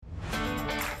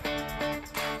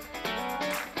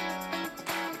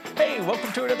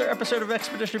welcome to another episode of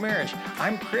Expedition Marriage.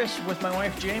 I'm Chris with my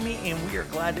wife Jamie, and we are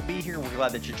glad to be here. We're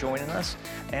glad that you're joining us.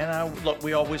 And look,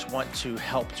 we always want to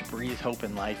help to breathe hope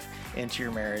and life into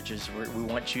your marriages. We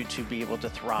want you to be able to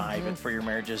thrive and for your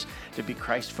marriages to be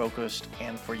Christ-focused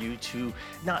and for you to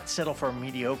not settle for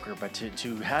mediocre, but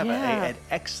to have an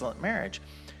excellent marriage.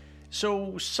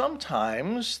 So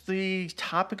sometimes the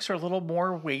topics are a little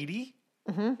more weighty.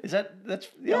 Is that's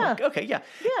okay, yeah.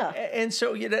 And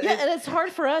so and it's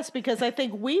hard for us because I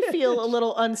think we feel a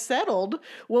little unsettled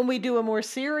when we do a more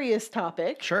serious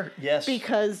topic. Sure, yes.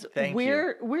 Because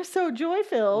we're so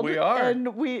joy-filled. We are.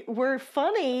 And we're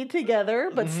funny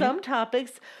together, but some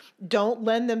topics don't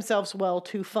lend themselves well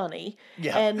to funny.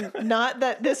 Yeah. And not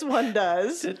that this one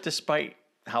does. Despite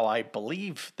how I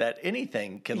believe that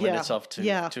anything can lend itself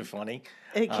to funny.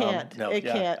 It can't. It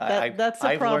can't. That's the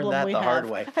I've problem learned that we the have. hard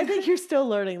way. I think you're still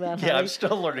learning that. Yeah, I'm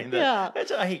still learning that.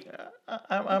 Yeah.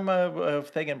 I'm a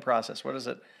thing in process. What is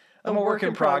it? I'm a work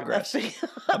in progress.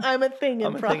 I'm a thing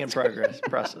in process. I'm a process. thing in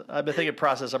progress. I'm a thing in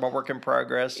process. I'm a work in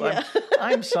progress.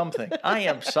 I'm something. I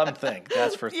am something.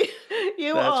 That's for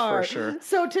you that's are for sure.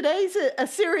 So today's a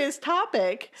serious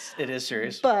topic. It is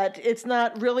serious, but it's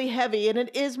not really heavy, and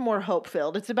it is more hope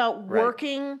filled. It's about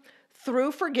working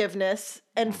through forgiveness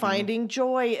and finding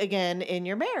joy again in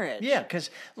your marriage. Yeah,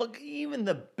 because look, even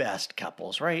the best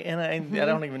couples, right? And I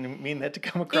don't even mean that to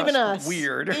come across even us,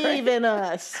 weird. Right? Even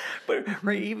us. But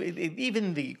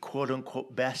even the quote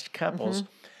unquote best couples,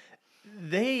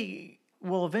 they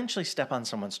will eventually step on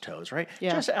someone's toes, right?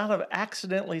 Yeah. Just out of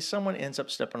accidentally, someone ends up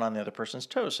stepping on the other person's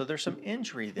toes. So there's some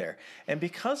injury there. And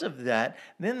because of that,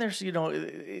 then there's,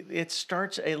 it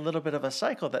starts a little bit of a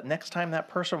cycle that next time that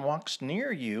person walks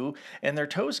near you and their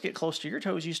toes get close to your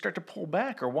toes, you start to pull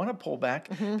back or want to pull back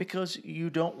because you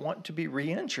don't want to be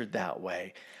re-injured that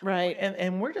way. Right.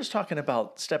 And we're just talking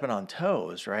about stepping on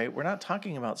toes, right? We're not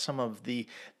talking about some of the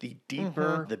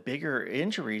deeper, the bigger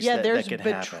injuries that there's can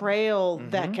happen. betrayal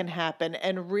that can happen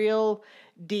and real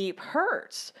deep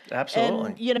hurts.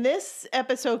 Absolutely. And, this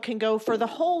episode can go for the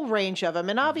whole range of them.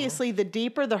 And obviously, the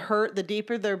deeper the hurt, the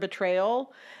deeper their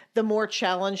betrayal, the more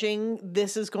challenging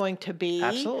this is going to be.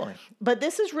 Absolutely. But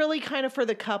this is really kind of for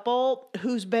the couple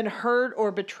who's been hurt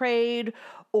or betrayed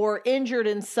or injured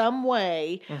in some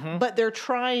way, but they're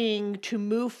trying to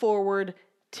move forward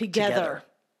together.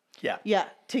 Yeah,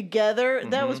 together.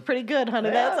 That was pretty good, honey.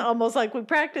 Yeah. That's almost like we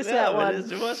practiced that one.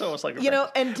 It was almost like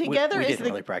and together we is didn't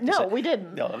really practice no, it. we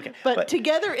didn't. No, okay. But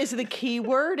together is the key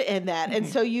word in that. And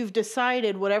so you've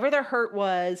decided whatever the hurt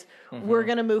was, we're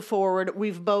going to move forward.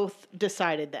 We've both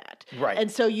decided that. Right. And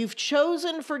so you've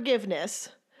chosen forgiveness,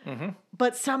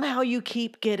 but somehow you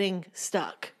keep getting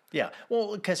stuck. Yeah,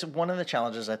 well, because one of the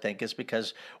challenges, I think, is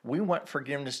because we want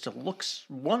forgiveness to look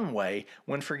one way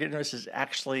when forgiveness is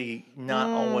actually not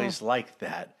always like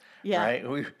that. Yeah.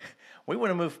 Right? We want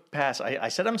to move past. I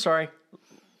said, I'm sorry.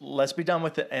 Let's be done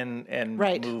with it and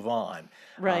move on.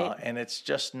 Right. And it's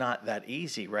just not that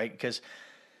easy, right? Because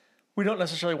we don't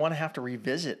necessarily want to have to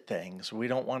revisit things. We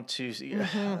don't want to,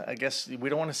 I guess, we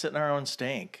don't want to sit in our own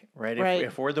stink, right?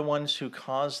 If we're the ones who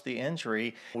caused the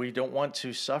injury, we don't want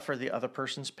to suffer the other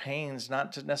person's pains,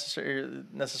 not to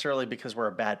necessarily because we're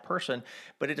a bad person,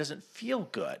 but it doesn't feel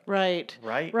good. Right.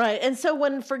 And so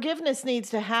when forgiveness needs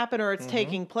to happen or it's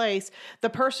taking place, the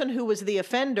person who was the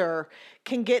offender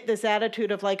can get this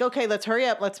attitude of like, okay, let's hurry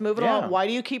up. Let's move it along. Why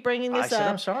do you keep bringing this up? I said,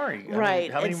 I'm sorry. Right.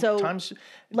 I mean, how many times?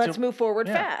 Let's move forward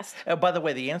fast. By the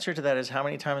way, the answer to that is how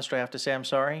many times do I have to say I'm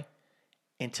sorry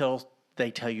until they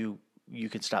tell you you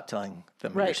can stop telling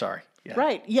them you're sorry. Yeah.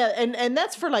 Right. Yeah. And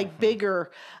that's for like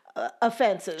bigger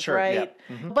offenses, right?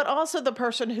 Yeah. But also the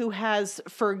person who has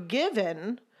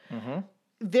forgiven,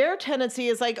 their tendency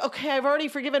is like, okay, I've already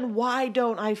forgiven. Why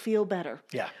don't I feel better?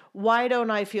 Yeah. Why don't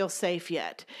I feel safe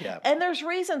yet? Yeah. And there's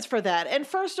reasons for that. And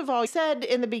first of all, you said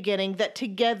in the beginning that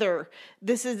together,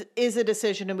 this is a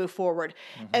decision to move forward.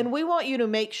 And we want you to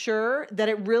make sure that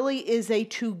it really is a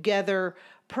together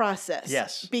process.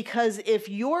 Yes. Because if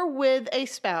you're with a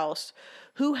spouse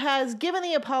who has given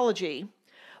the apology,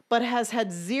 but has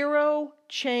had zero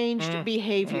changed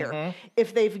behavior.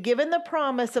 If they've given the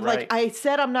promise of like, I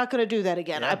said I'm not going to do that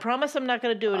again. I promise I'm not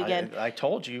going to do it again. I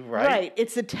told you, right? Right.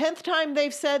 It's the 10th time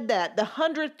they've said that, the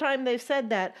 100th time they've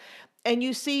said that, and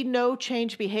you see no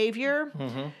changed behavior,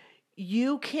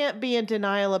 you can't be in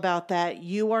denial about that.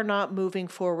 You are not moving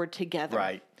forward together.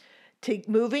 Right.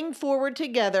 Moving forward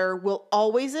together will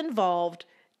always involve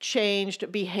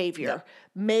changed behavior.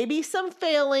 Maybe some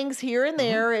failings here and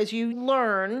there as you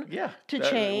learn to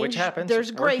change. Which happens.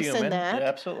 There's We're grace human. in that. Yeah,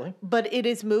 absolutely. But it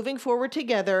is moving forward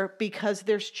together because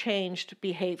there's changed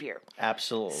behavior.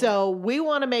 Absolutely. So we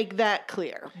want to make that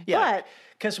clear. Yeah.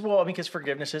 Because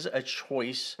forgiveness is a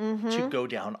choice to go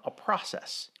down a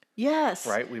process. Yes.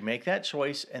 Right? We make that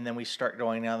choice and then we start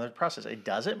going down the process. It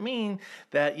doesn't mean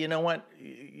that, you know what,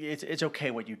 it's okay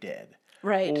what you did.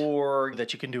 Right. Or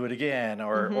that you can do it again.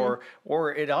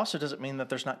 Or it also doesn't mean that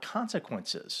there's not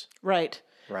consequences. Right.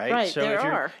 Right. So there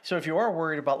are. So if you are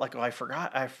worried about like, oh,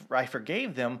 I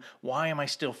forgave them, why am I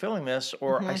still feeling this?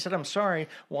 Or I said I'm sorry,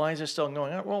 why is it still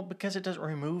going on? Well, because it doesn't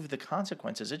remove the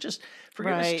consequences. It just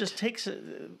forgiveness just takes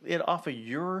it off of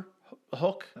your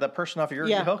hook, the person off of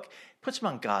your hook, puts them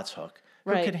on God's hook,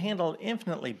 who can handle it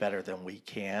infinitely better than we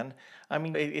can. I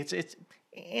mean, it's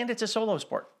a solo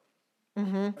sport.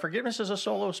 Forgiveness is a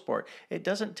solo sport. It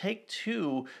doesn't take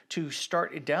two to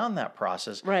start down that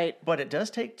process. Right. But it does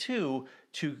take two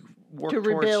to work to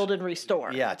rebuild and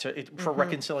restore. Yeah, for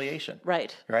reconciliation.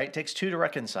 Right. Right? It takes two to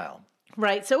reconcile.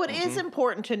 Right. So it is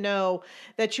important to know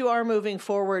that you are moving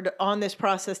forward on this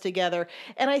process together.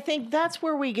 And I think that's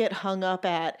where we get hung up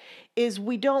at is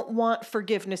we don't want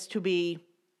forgiveness to be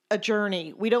a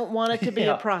journey. We don't want it to be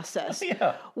a process.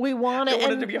 We want it,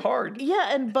 want it to be hard.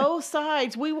 Yeah, and both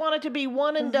sides. We want it to be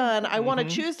one and done. I want to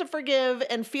choose to forgive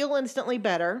and feel instantly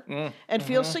better and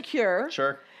feel secure.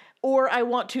 Sure. Or I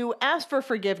want to ask for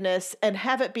forgiveness and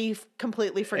have it be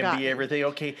completely forgotten. And be everything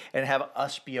okay and have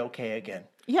us be okay again.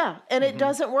 Yeah, and it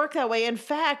doesn't work that way. In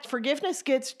fact, forgiveness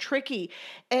gets tricky.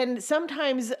 And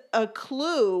sometimes a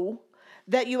clue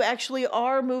that you actually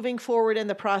are moving forward in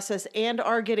the process and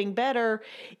are getting better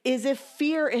is if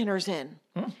fear enters in.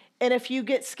 And if you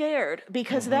get scared,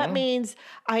 because that means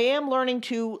I am learning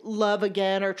to love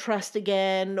again or trust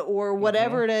again or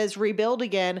whatever it is, rebuild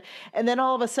again. And then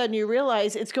all of a sudden you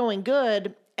realize it's going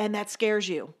good and that scares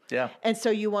you. Yeah. And so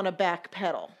you want to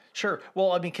backpedal. Sure.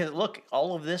 Well, I mean, because look,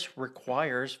 all of this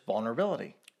requires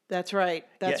vulnerability. That's right.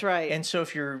 That's right. And so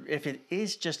if it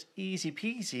is just easy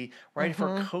peasy, right? If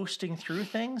we're coasting through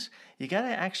things, you got to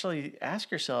actually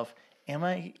ask yourself, am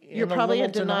I You're probably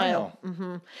in denial.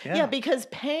 Yeah, because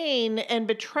pain and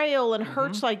betrayal and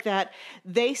hurts like that,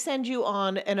 they send you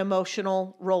on an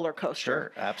emotional roller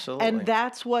coaster. Sure, absolutely. And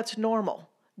that's what's normal.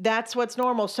 That's what's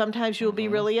normal. Sometimes you'll be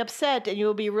really upset and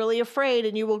you'll be really afraid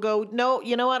and you will go, no,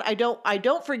 you know what? I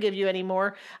don't forgive you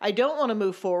anymore. I don't want to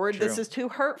move forward. This is too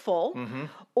hurtful.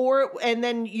 And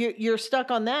then you're stuck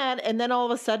on that. And then all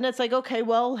of a sudden it's like, okay,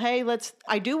 well, hey,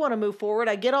 I do want to move forward.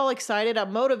 I get all excited.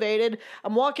 I'm motivated.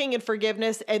 I'm walking in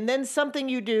forgiveness. And then something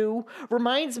you do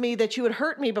reminds me that you had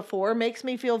hurt me before, makes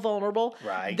me feel vulnerable.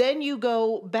 Right. Then you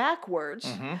go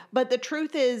backwards. But the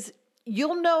truth is,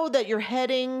 you'll know that you're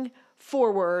heading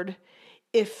forward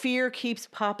if fear keeps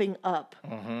popping up.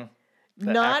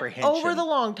 Not over the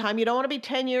long time. You don't want to be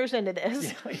 10 years into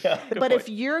this. But if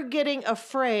you're getting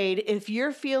afraid, if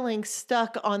you're feeling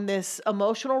stuck on this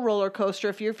emotional roller coaster,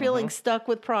 if you're feeling stuck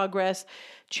with progress,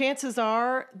 chances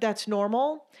are that's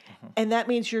normal. And that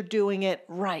means you're doing it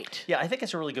right. Yeah, I think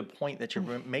it's a really good point that you're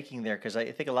making there, because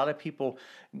I think a lot of people,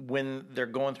 when they're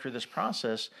going through this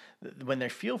process, when they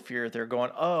feel fear, they're going,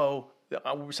 oh,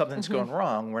 something's going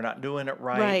wrong. We're not doing it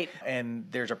right. And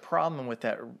there's a problem with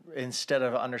that. Instead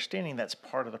of understanding that's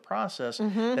part of the process,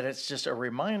 that it's just a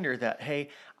reminder that, hey,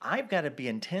 I've got to be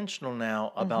intentional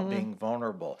now about being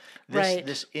vulnerable.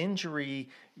 This injury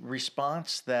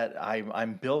response that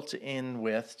I'm built in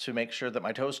with to make sure that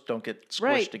my toes don't get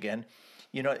squished again,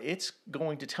 you know, it's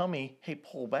going to tell me, hey,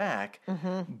 pull back.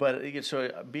 But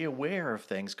so be aware of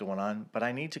things going on. But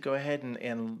I need to go ahead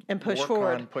and push work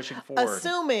forward. on pushing forward.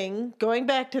 Assuming, going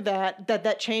back to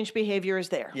that change behavior is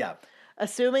there. Yeah.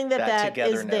 Assuming that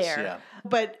is there. Yeah.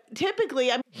 But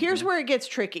typically, here's where it gets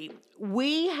tricky.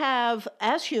 We have,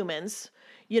 as humans,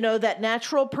 you know, that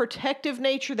natural protective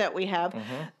nature that we have.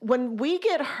 When we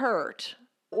get hurt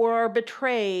or are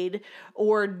betrayed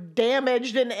or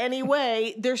damaged in any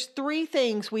way, there's three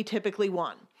things we typically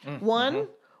want. One,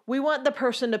 we want the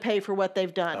person to pay for what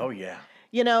they've done. Oh, yeah.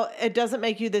 You know, it doesn't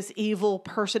make you this evil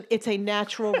person. It's a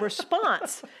natural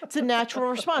response. It's a natural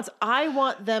response. I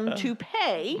want them to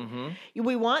pay.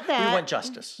 We want that. We want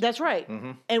justice. That's right.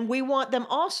 And we want them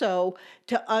also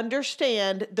to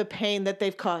understand the pain that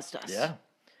they've caused us. Yeah.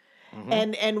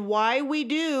 And why we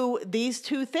do these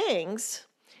two things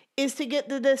is to get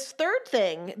to this third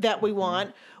thing that we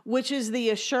want, which is the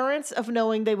assurance of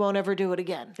knowing they won't ever do it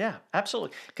again. Yeah,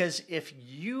 absolutely. Because if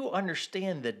you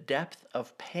understand the depth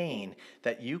of pain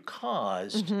that you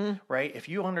caused, right? If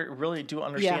you really do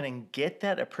understand and get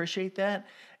that, appreciate that,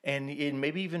 and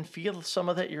maybe even feel some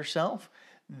of that yourself,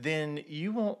 then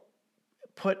you won't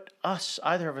put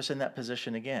either of us in that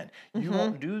position again. You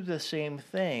won't do the same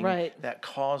thing Right. that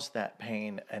caused that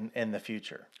pain in the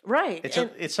future. Right.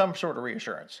 It's some sort of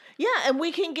reassurance. Yeah, and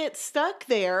we can get stuck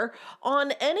there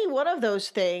on any one of those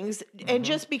things. And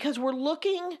just because we're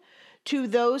looking to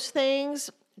those things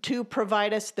to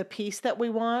provide us the peace that we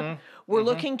want, we're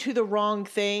looking to the wrong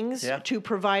things to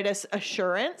provide us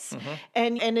assurance.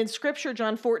 And in Scripture,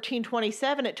 John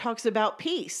 14:27, it talks about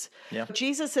peace. Yeah.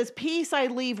 Jesus says, "Peace I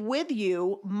leave with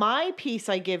you, my peace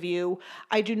I give you.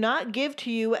 I do not give to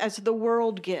you as the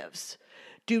world gives.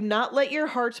 Do not let your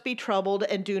hearts be troubled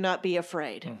and do not be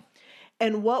afraid."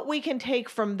 And what we can take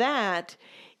from that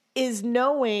is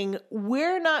knowing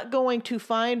we're not going to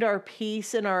find our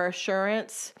peace and our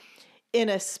assurance in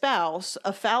a spouse,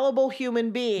 a fallible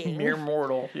human being, Mere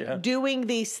mortal. Yeah. doing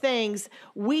these things.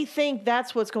 We think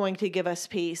that's what's going to give us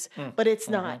peace, but it's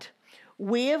not.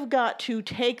 We have got to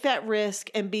take that risk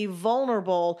and be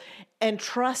vulnerable and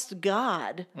trust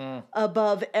God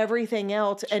above everything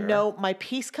else and know my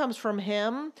peace comes from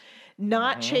Him,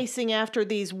 not chasing after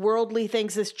these worldly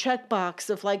things, this checkbox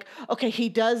of like, okay, he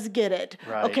does get it.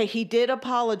 Right. Okay, he did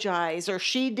apologize or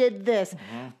she did this.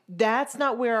 That's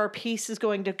not where our peace is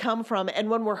going to come from. And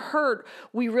when we're hurt,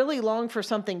 we really long for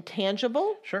something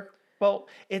tangible. Sure. Well,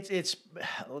 it's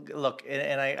look,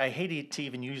 and I hate to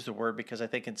even use the word because I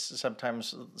think it's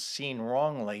sometimes seen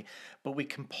wrongly, but we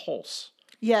compulse.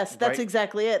 Yes, that's Right.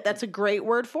 exactly it. That's a great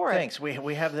word for it. Thanks. We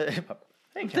have the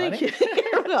thank you, Thank honey. you.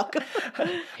 You're welcome.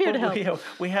 Here to Well, help.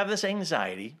 we have this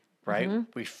anxiety, right?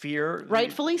 We fear,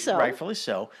 Rightfully so. Rightfully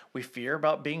so. We fear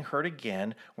about being hurt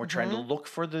again. We're trying to look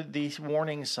for these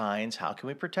warning signs. How can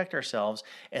we protect ourselves?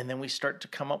 And then we start to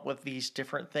come up with these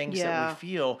different things that Yeah. we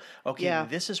feel, okay, Yeah.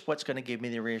 this is what's going to give me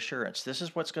the reassurance. This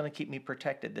is what's going to keep me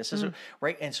protected. This is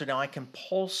right. And so now I can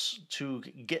pulse to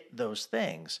get those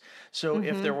things. So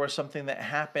if there was something that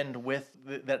happened with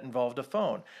that involved a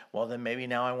phone, well, then maybe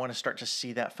now I want to start to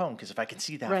see that phone, because if I can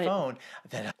see that Right. phone,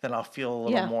 then I'll feel a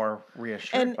little Yeah. more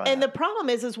reassured by And the that. problem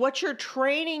is what you're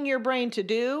training your brain to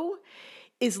do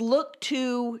is look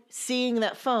to seeing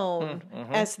that phone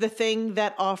as the thing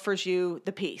that offers you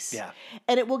the peace. Yeah.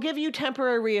 And it will give you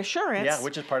temporary reassurance. Yeah,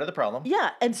 which is part of the problem.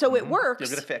 Yeah, and so it works.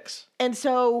 You'll get a fix. And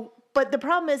so, but the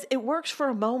problem is it works for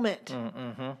a moment.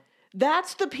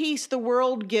 That's the peace the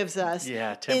world gives us.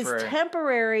 Yeah, Is temporary.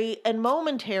 temporary and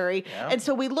momentary. Yeah. And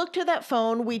so we look to that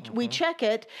phone, we check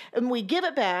it, and we give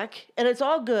it back, and it's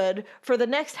all good for the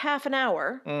next half an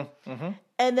hour.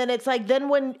 And then it's like, then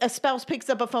when a spouse picks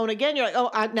up a phone again, you're like, oh,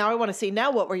 now I want to see,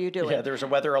 now what were you doing? Yeah, there's a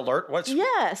weather alert. What's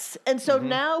Yes. And so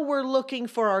now we're looking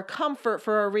for our comfort,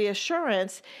 for our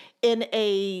reassurance in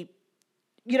a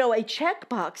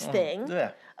checkbox thing,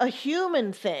 yeah. a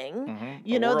human thing,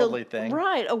 A worldly thing.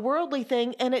 Right, a worldly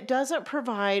thing, and it doesn't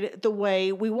provide the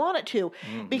way we want it to.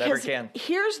 Because can.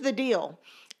 here's the deal.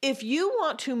 If you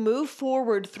want to move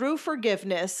forward through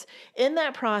forgiveness in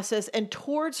that process and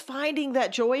towards finding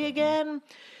that joy again,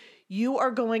 you are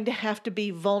going to have to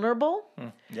be vulnerable.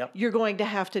 Yep. You're going to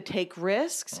have to take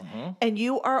risks, and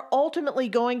you are ultimately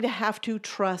going to have to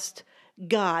trust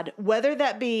God, whether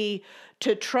that be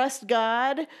to trust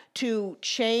God, to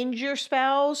change your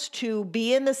spouse, to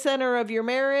be in the center of your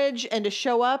marriage, and to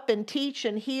show up and teach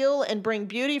and heal and bring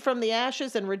beauty from the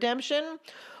ashes and redemption,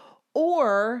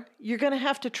 or you're going to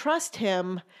have to trust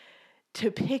Him to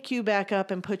pick you back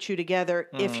up and put you together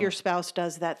if your spouse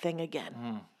does that thing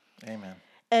again. Amen.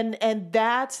 And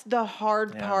that's the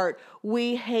hard part.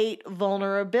 We hate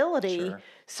vulnerability. Sure.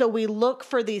 So we look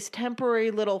for these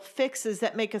temporary little fixes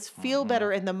that make us feel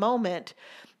better in the moment,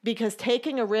 because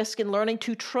taking a risk and learning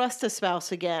to trust a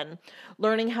spouse again,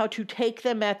 learning how to take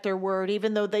them at their word,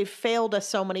 even though they've failed us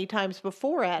so many times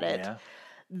before at it, Yeah.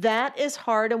 that is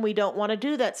hard, and we don't want to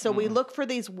do that. So we look for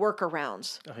these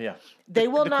workarounds. Oh, yeah. They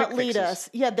will the not quick lead fixes. us.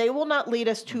 Yeah, they will not lead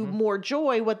us to more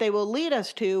joy. What they will lead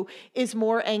us to is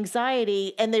more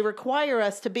anxiety, and they require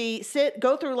us to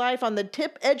go through life on the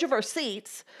edge of our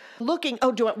seats, looking.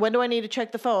 Oh, when do I need to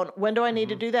check the phone? When do I need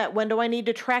to do that? When do I need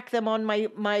to track them on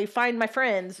my find my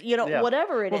friends? Yeah.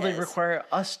 Whatever it is. Well, they require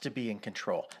us to be in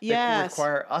control. They Yes.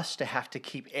 require us to have to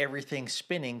keep everything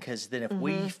spinning, because then if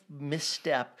we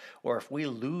misstep or if we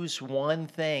lose one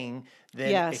thing, then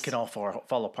Yes. it can all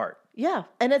fall apart. Yeah,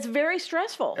 and it's very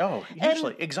stressful. Oh, And-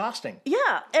 usually exhausting.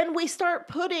 Yeah, and we start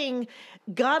putting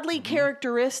godly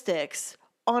characteristics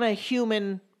on a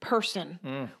human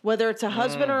person, whether it's a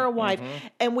husband or a wife,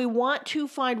 and we want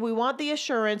the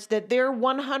assurance that they're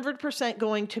 100%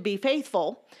 going to be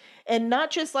faithful And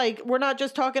not just like, we're not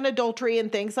just talking adultery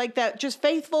and things like that, just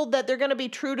faithful, that they're going to be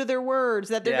true to their words,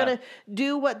 that they're going to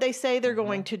do what they say they're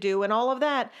going to do and all of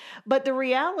that. But the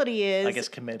reality is, I guess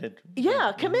committed.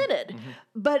 Yeah, committed.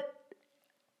 But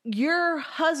your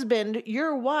husband,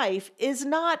 your wife is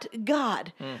not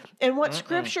God. And what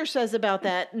scripture says about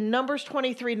that, Numbers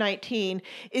 23:19,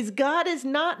 is God is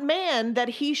not man that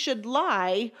he should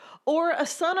lie, or a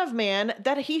son of man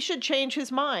that he should change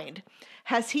his mind.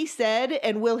 Has he said,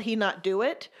 and will he not do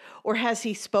it? Or has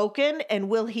he spoken, and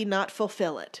will he not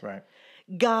fulfill it? Right.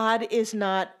 God is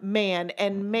not man,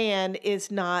 and man is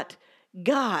not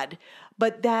God.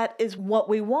 But that is what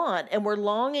we want. And we're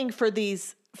longing for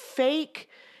these fake,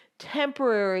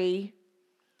 temporary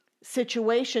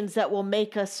situations that will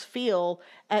make us feel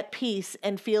at peace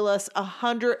and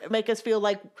make us feel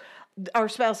like our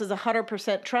spouse is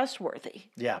 100% trustworthy.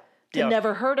 Yeah. To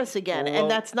never hurt us again. Well, and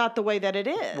that's not the way that it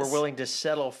is. We're willing to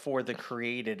settle for the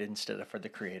created instead of for the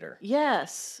creator.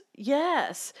 Yes.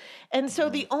 And so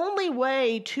the only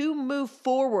way to move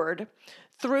forward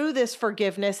through this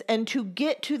forgiveness and to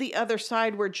get to the other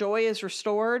side where joy is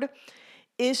restored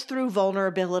is through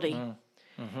vulnerability.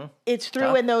 It's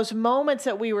through in those moments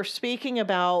that we were speaking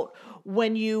about,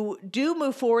 when you do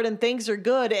move forward and things are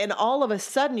good and all of a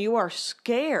sudden you are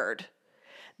scared.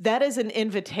 That is an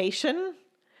invitation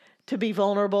to be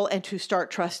vulnerable and to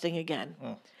start trusting again.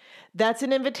 That's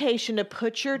an invitation to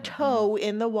put your toe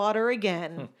in the water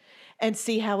again and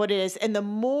see how it is. And the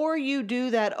more you do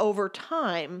that over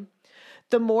time,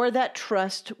 the more that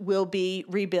trust will be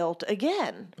rebuilt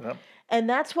again. Yep. And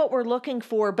that's what we're looking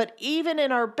for. But even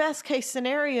in our best case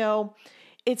scenario,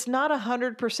 it's not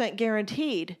 100%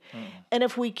 guaranteed. And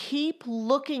if we keep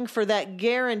looking for that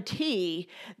guarantee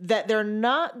that they're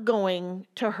not going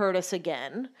to hurt us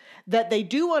again, that they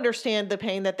do understand the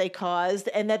pain that they caused,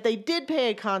 and that they did pay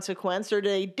a consequence or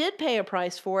they did pay a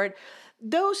price for it,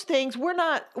 those things, we're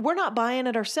not buying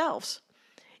it ourselves.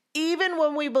 Even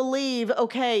when we believe,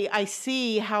 okay, I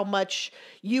see how much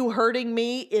you hurting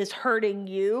me is hurting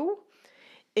you,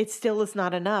 it still is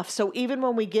not enough. So even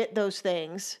when we get those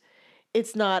things,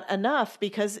 it's not enough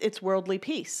because it's worldly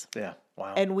peace. Yeah.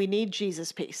 Wow. And we need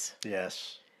Jesus' peace.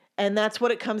 Yes. And that's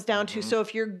what it comes down to. So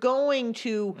if you're going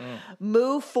to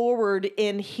move forward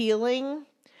in healing,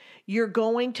 you're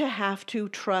going to have to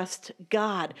trust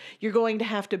God. You're going to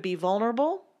have to be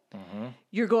vulnerable.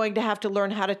 You're going to have to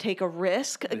learn how to take a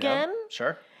risk again. Yeah,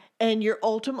 sure. And you're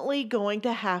ultimately going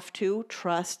to have to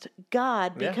trust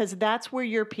God, because that's where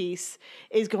your peace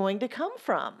is going to come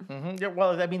from. Yeah,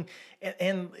 well, I mean,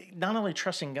 and not only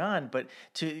trusting God, but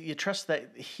you trust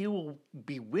that He will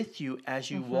be with you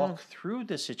as you walk through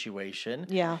the situation.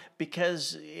 Yeah.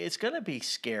 Because it's going to be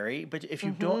scary, but if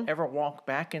you don't ever walk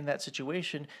back in that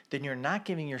situation, then you're not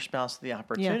giving your spouse the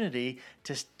opportunity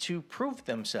to prove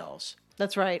themselves.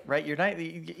 That's right. Right? You're not,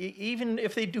 even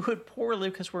if they do it poorly,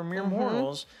 because we're mere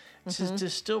mortals, to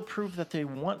still prove that they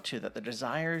want to, that the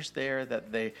desire's there,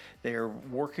 that they are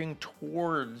working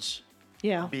towards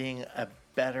being a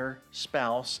better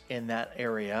spouse in that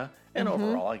area, and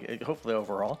overall, hopefully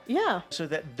overall. Yeah. So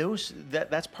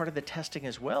that's part of the testing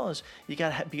as well, is you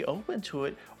got to be open to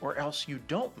it, or else you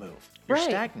don't move. You're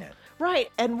stagnant.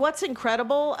 Right. And what's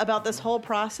incredible about this whole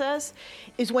process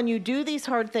is when you do these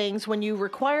hard things, when you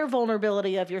require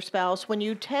vulnerability of your spouse, when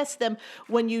you test them,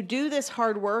 when you do this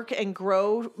hard work and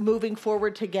grow moving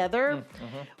forward together,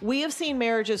 we have seen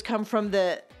marriages come from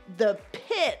the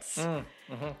pits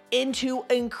into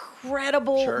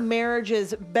incredible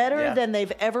marriages, better than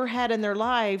they've ever had in their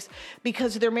lives,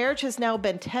 because their marriage has now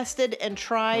been tested and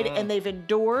tried and they've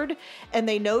endured, and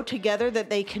they know together that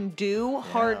they can do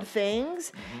hard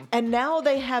things. And now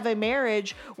they have a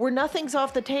marriage where nothing's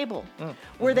off the table,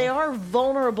 where they are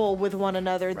vulnerable with one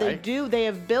another. They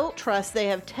have built trust, they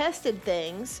have tested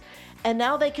things. And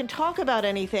now they can talk about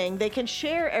anything. They can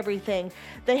share everything.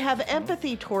 They have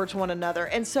empathy towards one another.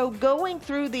 And so going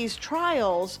through these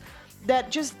trials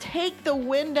that just take the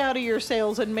wind out of your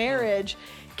sails in marriage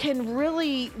can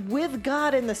really, with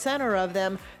God in the center of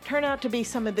them, turn out to be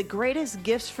some of the greatest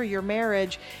gifts for your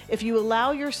marriage if you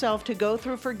allow yourself to go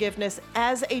through forgiveness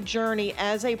as a journey,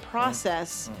 as a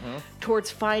process towards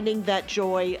finding that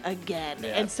joy again. Yeah.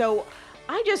 And so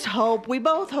we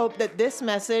both hope that this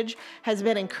message has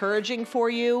been encouraging for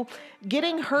you.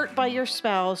 Getting hurt by your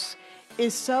spouse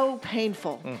is so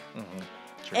painful.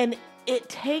 Sure. And it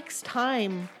takes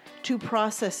time to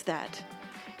process that.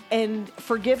 And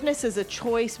forgiveness is a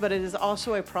choice, but it is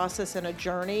also a process and a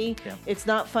journey. Yeah. It's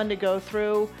not fun to go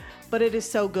through, but it is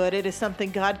so good. It is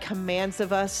something God commands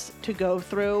of us to go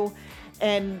through.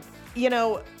 And,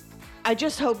 I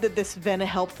just hope that this has been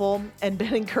helpful and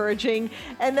been encouraging,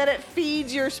 and that it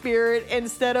feeds your spirit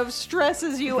instead of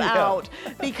stresses you out.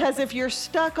 Because if you're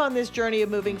stuck on this journey of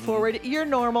moving forward, you're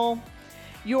normal.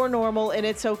 You're normal, and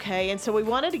it's okay. And so we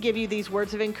wanted to give you these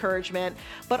words of encouragement,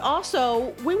 but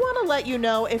also we want to let you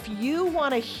know, if you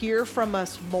want to hear from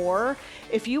us more,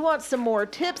 if you want some more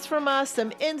tips from us,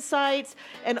 some insights,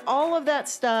 and all of that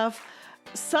stuff,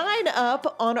 sign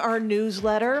up on our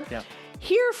newsletter. Yeah.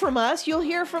 Hear from us. You'll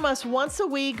hear from us once a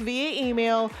week via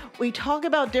email. We talk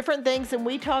about different things than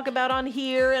we talk about on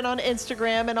here and on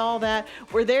Instagram and all that.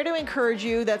 We're there to encourage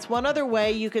you. That's one other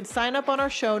way. You can sign up on our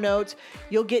show notes.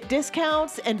 You'll get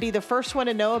discounts and be the first one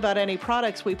to know about any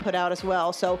products we put out as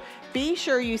well. So be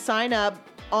sure you sign up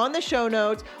on the show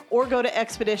notes or go to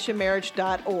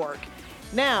expeditionmarriage.org.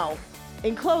 Now,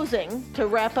 in closing, to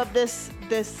wrap up this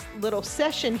little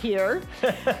session here,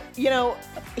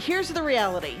 here's the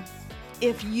reality.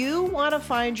 If you want to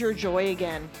find your joy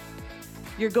again,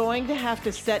 you're going to have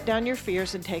to set down your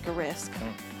fears and take a risk.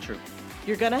 True.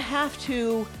 You're going to have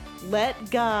to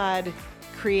let God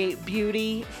create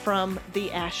beauty from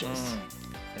the ashes.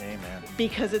 Amen.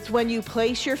 Because it's when you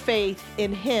place your faith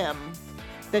in Him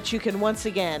that you can once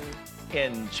again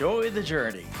Enjoy the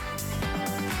journey.